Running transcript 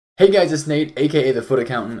Hey guys, it's Nate, aka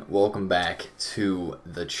TheFutAccountant. Welcome back to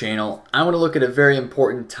the channel. I want to look at a very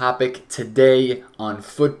important topic today on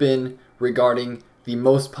FUTBIN regarding the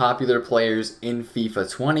most popular players in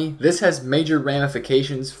FIFA 20. This has major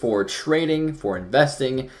ramifications for trading, for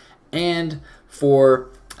investing, and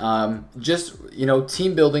for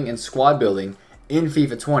team building and squad building in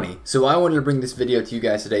FIFA 20. So I wanted to bring this video to you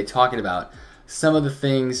guys today talking about some of the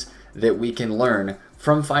things that we can learn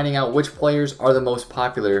from finding out which players are the most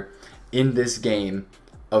popular in this game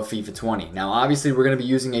of FIFA 20. Now, obviously, we're going to be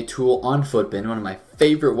using a tool on FUTBIN, one of my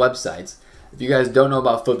favorite websites. If you guys don't know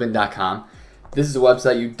about FUTBIN.com, this is a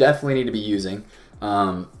website you definitely need to be using.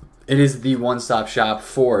 It is the one-stop shop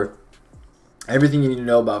for everything you need to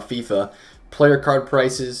know about FIFA. Player card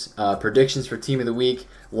prices, predictions for Team of the Week,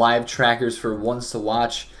 live trackers for ones to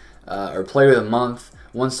watch, or Player of the Month,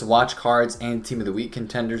 ones to watch cards, and Team of the Week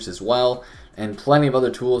contenders as well. And plenty of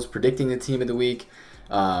other tools predicting the Team of the Week,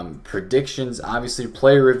 predictions, obviously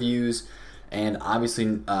player reviews, and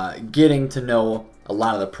obviously getting to know a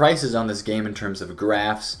lot of the prices on this game in terms of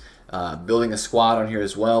graphs, building a squad on here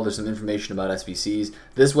as well. There's some information about SBCs.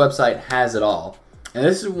 This website has it all. And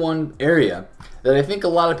this is one area that I think a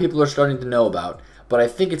lot of people are starting to know about, but I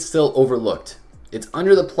think it's still overlooked. It's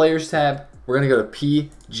under the Players tab. We're going to go to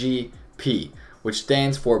PGP, which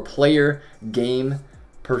stands for Player Game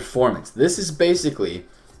Performance. This is basically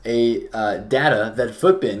a data that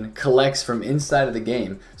FUTBIN collects from inside of the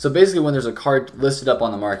game. So basically when there's a card listed up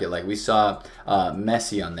on the market, like we saw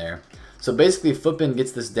Messi on there. So basically FUTBIN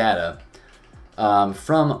gets this data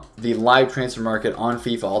from the live transfer market on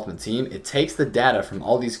FIFA Ultimate Team. It takes the data from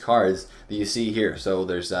all these cards that you see here. So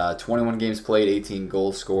there's 21 games played, 18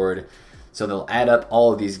 goals scored. So they'll add up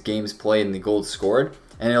all of these games played and the goals scored.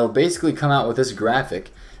 And it'll basically come out with this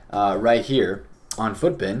graphic right here on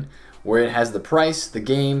FUTBIN, where it has the price, the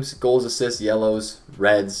games, goals, assists, yellows,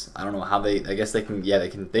 reds. I don't know how I guess they can,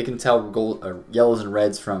 they can tell yellows and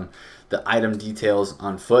reds from the item details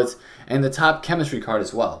on FUT, and the top chemistry card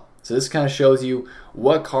as well. So this kind of shows you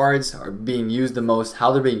what cards are being used the most,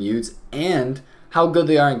 how they're being used, and how good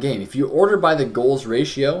they are in game. If you order by the goals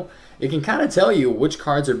ratio, it can kind of tell you which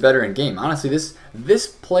cards are better in game. Honestly, this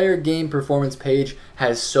player game performance page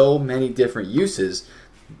has so many different uses.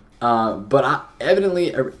 But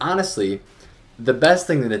honestly, the best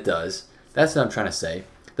thing that it does, that's what I'm trying to say,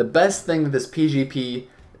 the best thing that this PGP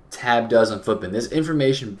tab does on FUTBIN, this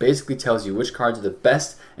information basically tells you which cards are the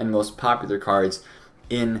best and most popular cards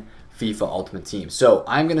in FIFA Ultimate Team. So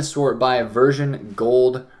I'm going to sort by version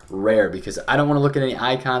gold rare because I don't want to look at any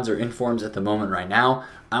icons or informs at the moment right now.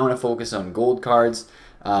 I want to focus on gold cards.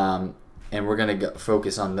 And we're going to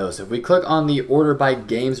focus on those. So if we click on the order by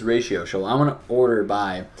games ratio, so I want to order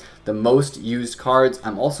by the most used cards.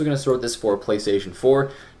 I'm also going to sort this for PlayStation 4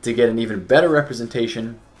 to get an even better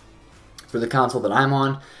representation for the console that I'm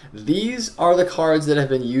on. These are the cards that have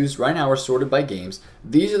been used. Right now we're sorted by games.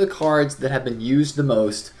 These are the cards that have been used the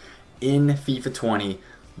most in FIFA 20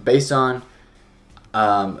 based on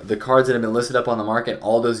the cards that have been listed up on the market,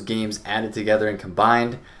 all those games added together and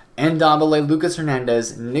combined. Ndombele, Lucas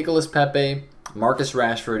Hernandez, Nicolas Pepe, Marcus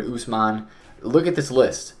Rashford, Usman. Look at this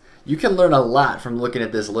list. You can learn a lot from looking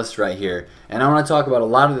at this list right here. And I want to talk about a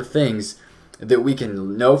lot of the things that we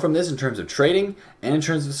can know from this in terms of trading and in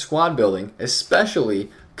terms of squad building,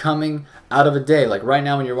 especially coming out of a day. Like right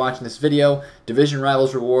now when you're watching this video, Division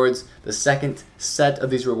Rivals rewards, the second set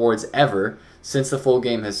of these rewards ever since the full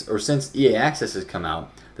game has, or since EA Access has come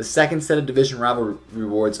out. The second set of Division Rival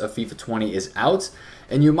rewards of FIFA 20 is out,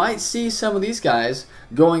 and you might see some of these guys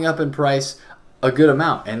going up in price a good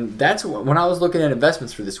amount. And that's when I was looking at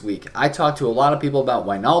investments for this week. I talked to a lot of people about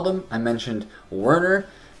Wijnaldum. I mentioned Werner.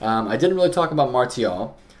 I didn't really talk about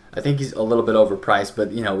Martial. I think he's a little bit overpriced,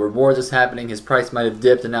 but you know, rewards is happening. His price might have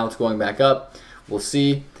dipped, and now it's going back up. We'll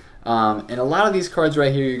see. And a lot of these cards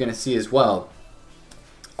right here you're going to see as well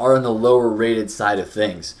are on the lower rated side of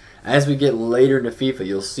things. As we get later into FIFA,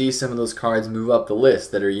 you'll see some of those cards move up the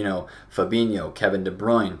list that are, you know, Fabinho, Kevin De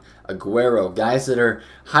Bruyne, Aguero, guys that are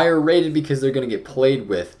higher rated because they're going to get played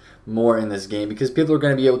with more in this game because people are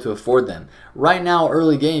going to be able to afford them. Right now,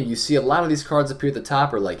 early game, you see a lot of these cards appear at the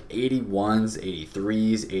top are like 81s,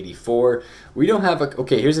 83s, 84. We don't have a,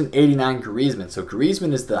 okay, here's an 89 Griezmann. So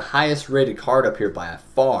Griezmann is the highest rated card up here by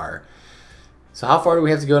far. So how far do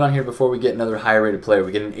we have to go down here before we get another higher rated player?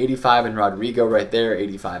 We get an 85 in Rodrigo right there,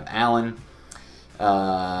 85 Allen.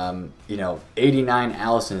 89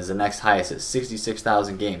 Alisson is the next highest at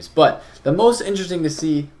 66,000 games. But the most interesting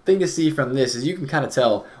thing to see from this is you can kind of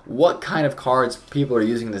tell what kind of cards people are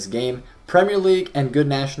using in this game. Premier League and good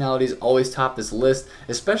nationalities always top this list,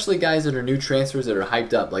 especially guys that are new transfers that are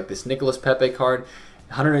hyped up, like this Nicolas Pepe card.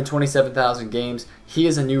 127,000 games. He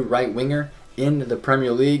is a new right winger in the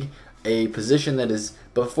Premier League, a position that has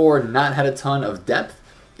before not had a ton of depth,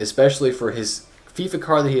 especially for his FIFA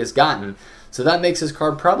card that he has gotten. So that makes his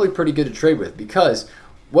card probably pretty good to trade with, because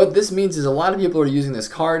what this means is a lot of people are using this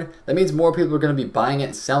card. That means more people are going to be buying it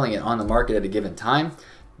and selling it on the market at a given time,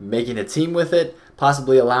 making a team with it,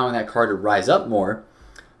 possibly allowing that card to rise up more.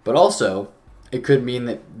 But also, it could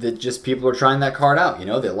mean that just people are trying that card out. You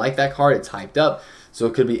know, they like that card, it's hyped up. So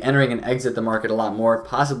it could be entering and exit the market a lot more,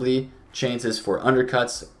 possibly chances for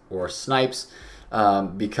undercuts or snipes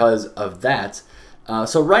because of that.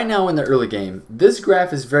 So right now in the early game, this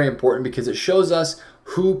graph is very important because it shows us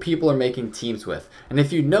who people are making teams with. And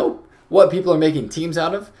if you know what people are making teams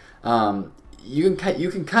out of, you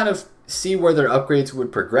can kind of see where their upgrades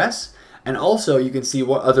would progress. And also you can see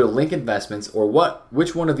what other link investments or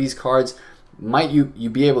which one of these cards might you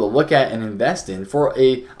be able to look at and invest in for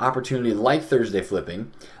a opportunity like Thursday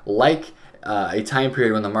flipping, like a time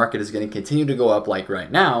period when the market is going to continue to go up like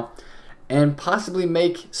right now, and possibly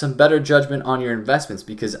make some better judgment on your investments,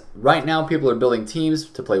 because right now people are building teams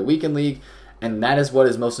to play weekend league, and that is what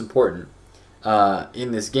is most important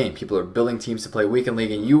in this game. People are building teams to play weekend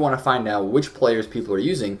league, and you want to find out which players people are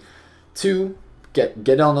using to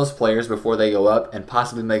get on those players before they go up and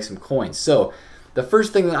possibly make some coins. So the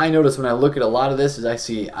first thing that I notice when I look at a lot of this is I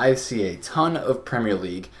see a ton of Premier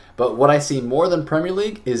League, but what I see more than Premier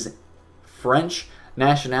League is French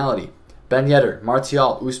nationality. Ben Yedder,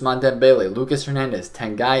 Martial, Ousmane Dembele, Lucas Hernandez,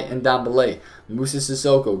 Tanguy Ndombele, Moussa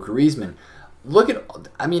Sissoko, Griezmann. Look at,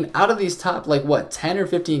 I mean, out of these top, like what, 10 or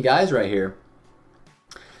 15 guys right here,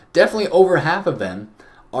 definitely over half of them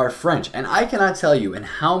are French. And I cannot tell you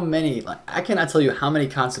how many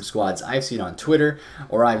concept squads I've seen on Twitter,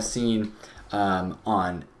 or I've seen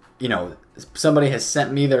on, you know, somebody has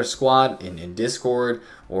sent me their squad in Discord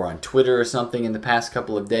or on Twitter or something in the past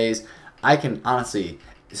couple of days. I can honestly,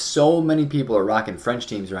 so many people are rocking French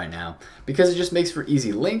teams right now because it just makes for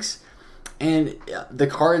easy links, and the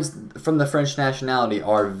cards from the French nationality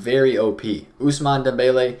are very OP. Ousmane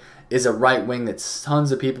Dembele is a right wing that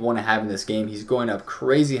tons of people want to have in this game. He's going up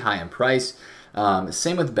crazy high in price.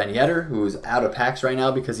 Same with Ben Yedder, who's out of packs right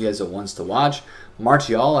now because he has a once to watch.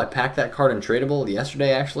 Martial, I packed that card in Tradable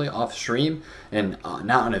yesterday actually off stream and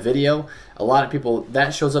not on a video. A lot of people,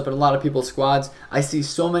 that shows up in a lot of people's squads. I see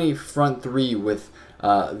so many front three with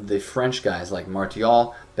the French guys like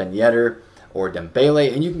Martial, Ben Yedder, or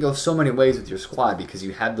Dembele, and you can go so many ways with your squad because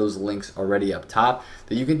you have those links already up top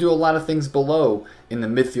that you can do a lot of things below in the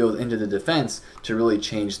midfield into the defense to really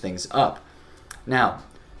change things up. Now,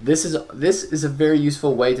 this is a very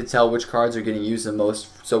useful way to tell which cards are getting used the most,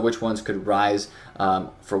 so which ones could rise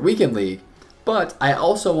for Weekend League. But I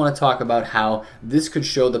also want to talk about how this could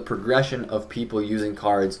show the progression of people using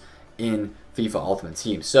cards in FIFA Ultimate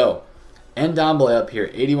Team. So, Ndombele up here,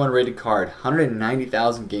 81 rated card,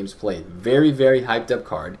 190,000 games played. Very, very hyped up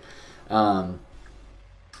card. I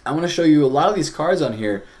want to show you a lot of these cards on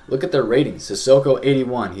here. Look at their ratings. Sissoko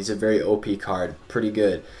 81, he's a very OP card, pretty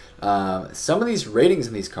good. Some of these ratings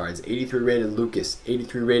in these cards, 83 rated Lucas,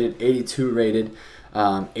 83 rated, 82 rated,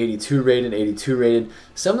 82 rated, 82 rated.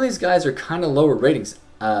 Some of these guys are kind of lower ratings.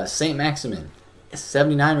 Saint Maximin,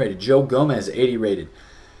 79 rated. Joe Gomez, 80 rated.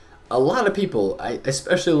 A lot of people, I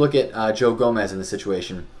especially look at Joe Gomez in this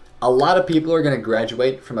situation, a lot of people are going to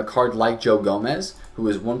graduate from a card like Joe Gomez, who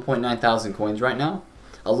is 1.9 thousand coins right now.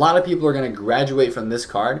 A lot of people are going to graduate from this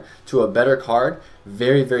card to a better card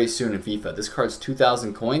very, very soon in FIFA. This card's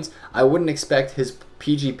 2,000 coins. I wouldn't expect his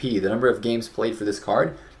PGP, the number of games played for this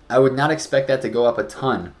card, I would not expect that to go up a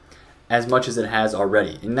ton as much as it has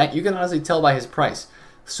already. And that you can honestly tell by his price.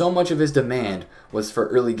 So much of his demand was for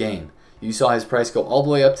early game. You saw his price go all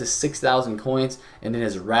the way up to 6,000 coins, and it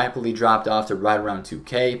has rapidly dropped off to right around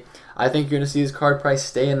 2K. I think you're going to see his card price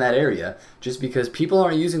stay in that area just because people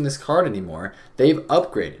aren't using this card anymore. They've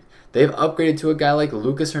upgraded. They've upgraded to a guy like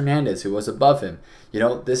Lucas Hernandez, who was above him. You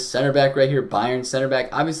know, this center back right here, Bayern center back,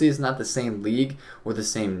 obviously is not the same league or the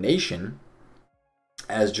same nation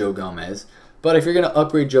as Joe Gomez. But if you're going to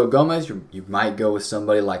upgrade Joe Gomez, you might go with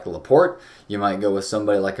somebody like Laporte. You might go with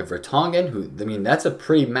somebody like a Vertonghen, who, I mean, that's a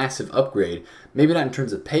pretty massive upgrade. Maybe not in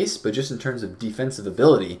terms of pace, but just in terms of defensive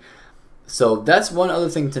ability. So that's one other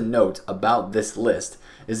thing to note about this list,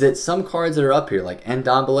 is that some cards that are up here, like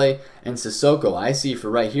Ndombele and Sissoko, I see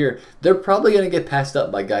for right here, they're probably going to get passed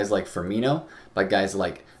up by guys like Firmino, by guys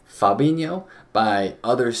like Fabinho, by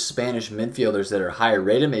other Spanish midfielders that are higher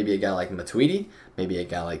rated, maybe a guy like Matuidi, maybe a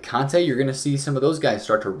guy like Conte. You're going to see some of those guys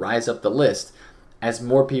start to rise up the list as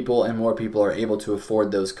more people and more people are able to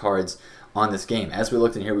afford those cards on this game. As we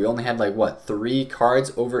looked in here, we only had like, what, 3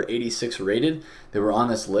 cards over 86 rated that were on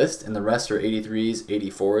this list, and the rest are 83s,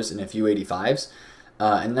 84s, and a few 85s.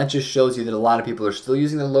 And that just shows you that a lot of people are still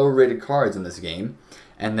using the lower rated cards in this game,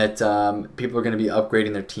 and that people are going to be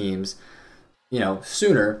upgrading their teams, you know,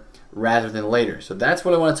 sooner rather than later. So that's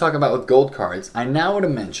what I want to talk about with gold cards. I now want to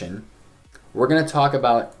mention, we're going to talk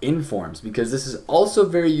about informs, because this is also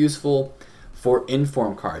very useful for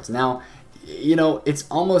inform cards. Now, you know, it's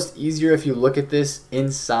almost easier if you look at this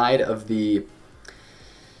inside of the,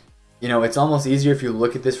 you know, it's almost easier if you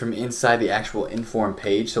look at this from inside the actual inform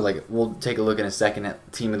page. So like, we'll take a look in a second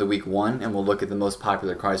at Team of the Week 1, and we'll look at the most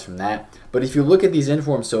popular cards from that. But if you look at these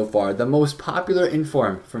informs so far, the most popular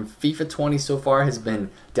inform from FIFA 20 so far has been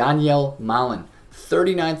Daniel Malen,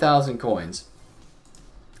 39,000 coins.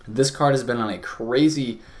 This card has been on a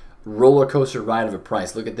crazy roller coaster ride of a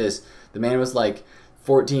price. Look at this. The man was like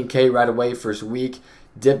 14K right away first week,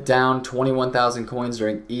 dipped down 21,000 coins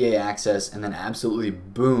during EA Access, and then absolutely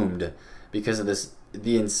boomed because of this,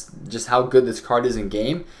 just how good this card is in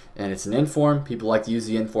game. And it's an inform. People like to use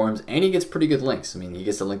the informs, and he gets pretty good links. I mean, he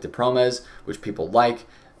gets a link to Promes, which people like,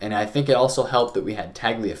 and I think it also helped that we had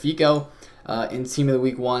Tagliafico in Team of the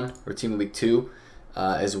Week 1 or Team of the Week 2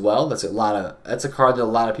 as well. That's a card that a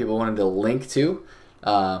lot of people wanted to link to.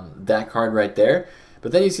 That card right there.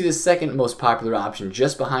 But then you see the second most popular option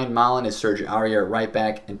just behind Malen is Serge Aurier at right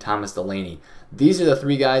back and Thomas Delaney. These are the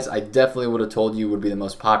 3 guys I definitely would have told you would be the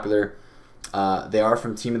most popular. They are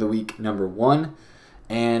from Team of the Week number 1,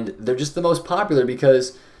 and they're just the most popular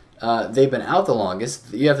because they've been out the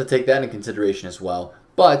longest. You have to take that into consideration as well.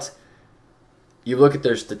 But you look at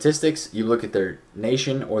their statistics, you look at their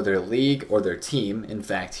nation or their league or their team. In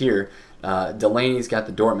fact, here, Delaney's got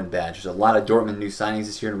the Dortmund badge. There's a lot of Dortmund new signings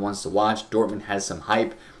this year and ones to watch. Dortmund has some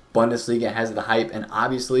hype. Bundesliga has the hype. And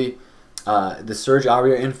obviously, the Serge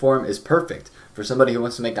Aurier inform is perfect for somebody who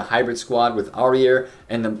wants to make a hybrid squad with Aurier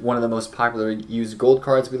and one of the most popular used gold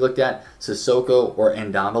cards we looked at, Sissoko or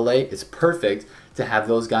Ndombele. It's perfect to have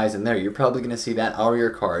those guys in there. You're probably going to see that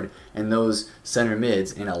Aurier card and those center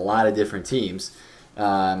mids in a lot of different teams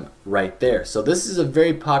right there. So this is a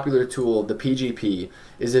very popular tool. The PGP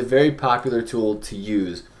is a very popular tool to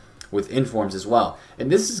use with informs as well. And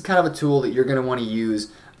this is kind of a tool that you're going to want to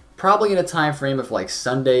use probably in a time frame of like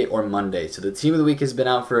Sunday or Monday. So the Team of the Week has been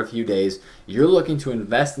out for a few days. You're looking to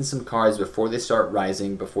invest in some cards before they start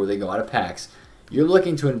rising, before they go out of packs. You're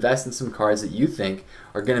looking to invest in some cards that you think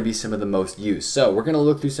are going to be some of the most used. So we're going to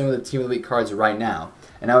look through some of the Team of the Week cards right now,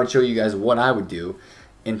 and I would show you guys what I would do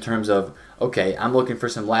in terms of, okay, I'm looking for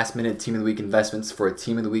some last minute Team of the Week investments for a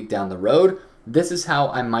Team of the Week down the road. This is how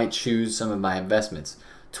I might choose some of my investments.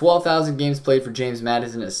 12,000 games played for James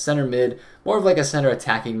Maddison as center mid, more of like a center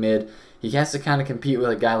attacking mid. He has to kind of compete with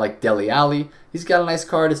a guy like Dele Alli. He's got a nice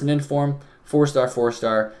card. It's an inform. 4-star,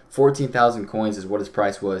 4-star. 14,000 coins is what his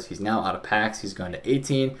price was. He's now out of packs. He's gone to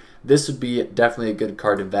 18. This would be definitely a good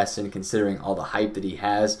card to invest in considering all the hype that he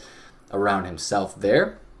has around himself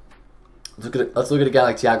there. Let's look at a guy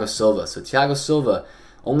like Thiago Silva. So Thiago Silva,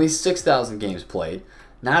 only 6,000 games played.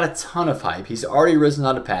 Not a ton of hype. He's already risen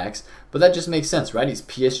out of packs, but that just makes sense, right? He's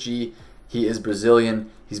PSG. He is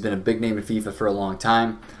Brazilian. He's been a big name in FIFA for a long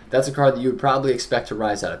time. That's a card that you would probably expect to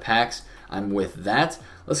rise out of packs. I'm with that.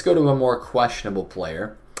 Let's go to a more questionable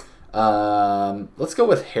player. Let's go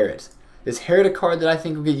with Herrett. Is Herrett a card that I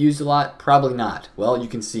think will get used a lot? Probably not. Well, you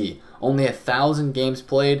can see. Only 1,000 games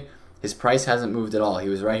played. His price hasn't moved at all. He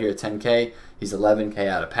was right here at 10K. He's 11K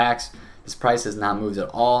out of packs. His price has not moved at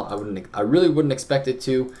all. I really wouldn't expect it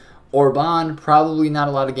to. Orban, probably not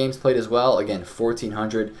a lot of games played as well. Again,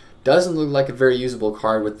 1,400. Doesn't look like a very usable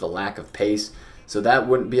card with the lack of pace. So that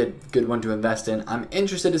wouldn't be a good one to invest in. I'm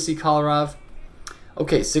interested to see Kolarov.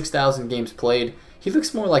 Okay, 6,000 games played. He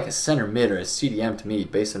looks more like a center mid or a CDM to me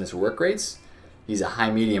based on his work rates. He's a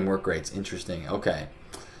high medium work rates. Interesting. Okay.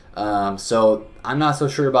 So I'm not so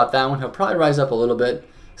sure about that one. He'll probably rise up a little bit.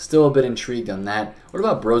 Still a bit intrigued on that. What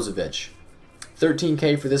about Brozovic?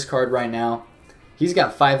 13K for this card right now. He's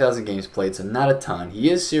got 5,000 games played, so not a ton. He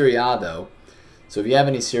is Serie A though. So if you have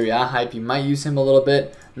any Serie A hype, you might use him a little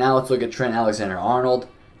bit. Now let's look at Trent Alexander-Arnold.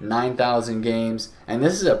 9,000 games. And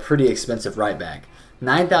this is a pretty expensive right back.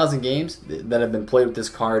 9,000 games that have been played with this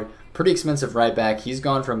card. Pretty expensive right back. He's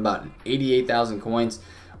gone from about 88,000 coins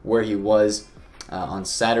where he was on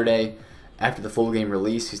Saturday. After the full game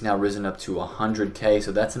release, he's now risen up to 100K,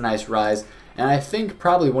 so that's a nice rise. And I think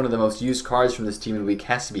probably one of the most used cards from this Team of the Week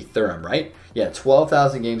has to be Thuram, right? Yeah,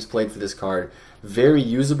 12,000 games played for this card. Very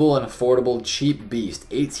usable and affordable, cheap beast.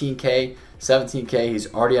 18K, 17K,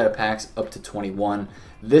 he's already out of packs, up to 21.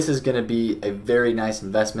 This is going to be a very nice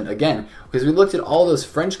investment, again, because we looked at all those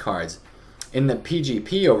French cards. In the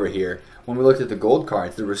PGP over here, when we looked at the gold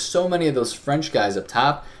cards, there were so many of those French guys up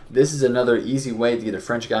top. This is another easy way to get a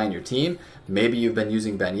French guy in your team. Maybe you've been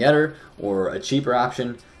using Ben Yedder or a cheaper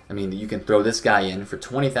option. I mean, you can throw this guy in for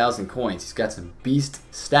 20,000 coins. He's got some beast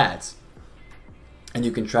stats. And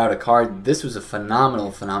you can try out a card. This was a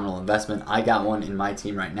phenomenal, phenomenal investment. I got one in my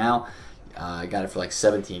team right now. I got it for like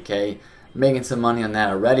 17K. Making some money on that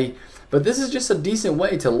already. But this is just a decent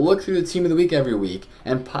way to look through the team of the week every week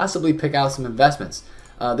and possibly pick out some investments.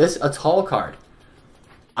 This a tall card.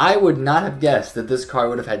 I would not have guessed that this card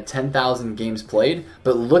would have had 10,000 games played,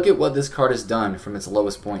 but look at what this card has done from its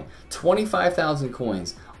lowest point. 25,000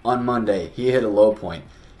 coins on Monday. He hit a low point,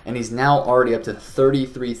 and he's now already up to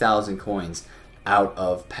 33,000 coins out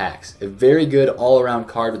of packs. A very good all-around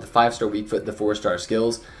card with the 5-star weak foot, the 4-star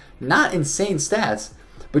skills. Not insane stats,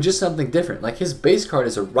 but just something different. Like his base card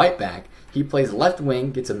is a right back. He plays left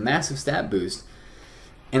wing, gets a massive stat boost.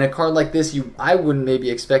 And a card like this, I wouldn't maybe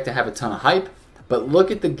expect to have a ton of hype, but look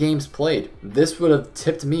at the games played. This would have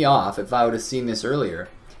tipped me off if I would have seen this earlier.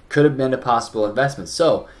 Could have been a possible investment.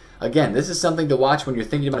 So, again, this is something to watch when you're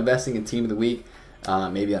thinking about investing in Team of the Week,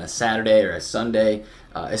 maybe on a Saturday or a Sunday,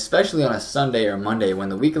 especially on a Sunday or Monday when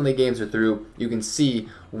the Weekend League games are through. You can see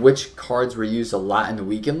which cards were used a lot in the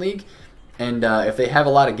Weekend League. And if they have a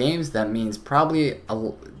lot of games, that means probably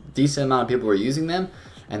a decent amount of people are using them.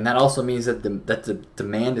 And that also means that the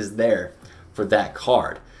demand is there for that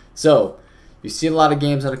card. So you see a lot of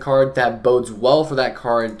games on a card, that bodes well for that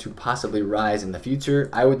card to possibly rise in the future.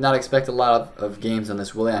 I would not expect a lot of games on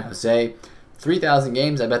this Willian Jose. 3,000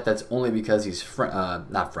 games, I bet that's only because he's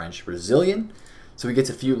not French, Brazilian. So he gets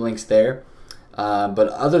a few links there. But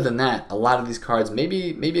other than that, a lot of these cards,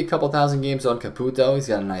 maybe a couple thousand games on Caputo. He's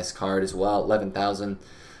got a nice card as well, 11,000,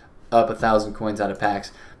 up 1,000 coins out of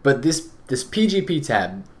packs. But this PGP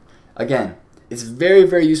tab, again, it's very,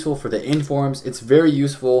 very useful for the informs. It's very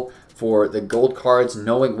useful for the gold cards,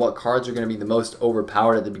 knowing what cards are going to be the most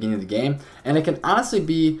overpowered at the beginning of the game. And it can honestly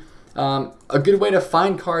be a good way to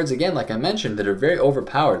find cards, again, like I mentioned, that are very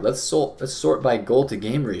overpowered. Let's sort by gold to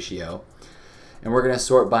game ratio. And we're going to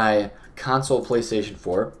sort by console PlayStation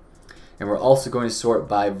 4. And we're also going to sort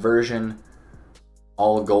by version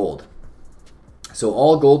all gold. So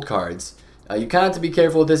all gold cards. You kind of have to be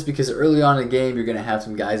careful with this because early on in the game, you're going to have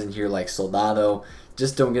some guys in here like Soldado.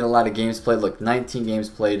 Just don't get a lot of games played. Look, 19 games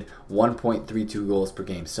played, 1.32 goals per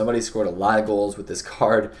game. Somebody scored a lot of goals with this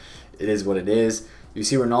card. It is what it is. You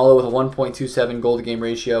see Ronaldo with a 1.27 goal to game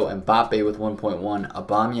ratio, Mbappe with 1.1,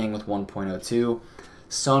 Aubameyang with 1.02,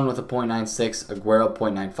 Son with a 0.96, Aguero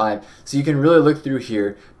 0.95. So you can really look through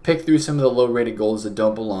here, pick through some of the low-rated goals that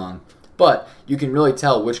don't belong. But you can really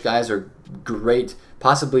tell which guys are great,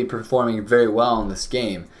 possibly performing very well in this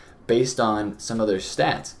game based on some of their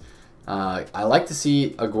stats. I like to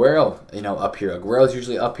see Aguero, up here. Aguero's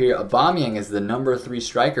usually up here. Aubameyang is the number 3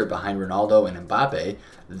 striker behind Ronaldo and Mbappe.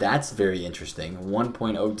 That's very interesting.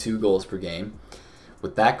 1.02 goals per game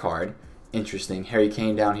with that card. Interesting. Harry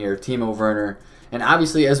Kane down here. Timo Werner. And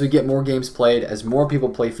obviously, as we get more games played, as more people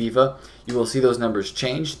play FIFA, you will see those numbers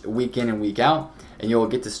change week in and week out. And you'll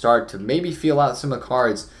get to start to maybe feel out some of the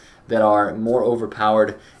cards that are more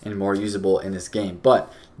overpowered and more usable in this game.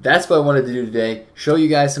 But that's what I wanted to do today. Show you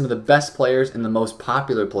guys some of the best players and the most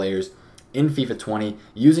popular players in FIFA 20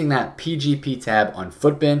 using that PGP tab on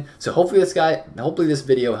Futbin. So hopefully this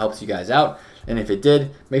video helps you guys out. And if it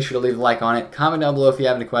did, make sure to leave a like on it, comment down below if you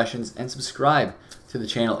have any questions, and subscribe to the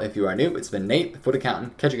channel if you are new. It's been Nate, the Foot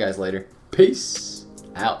Accountant. Catch you guys later. Peace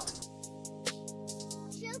out.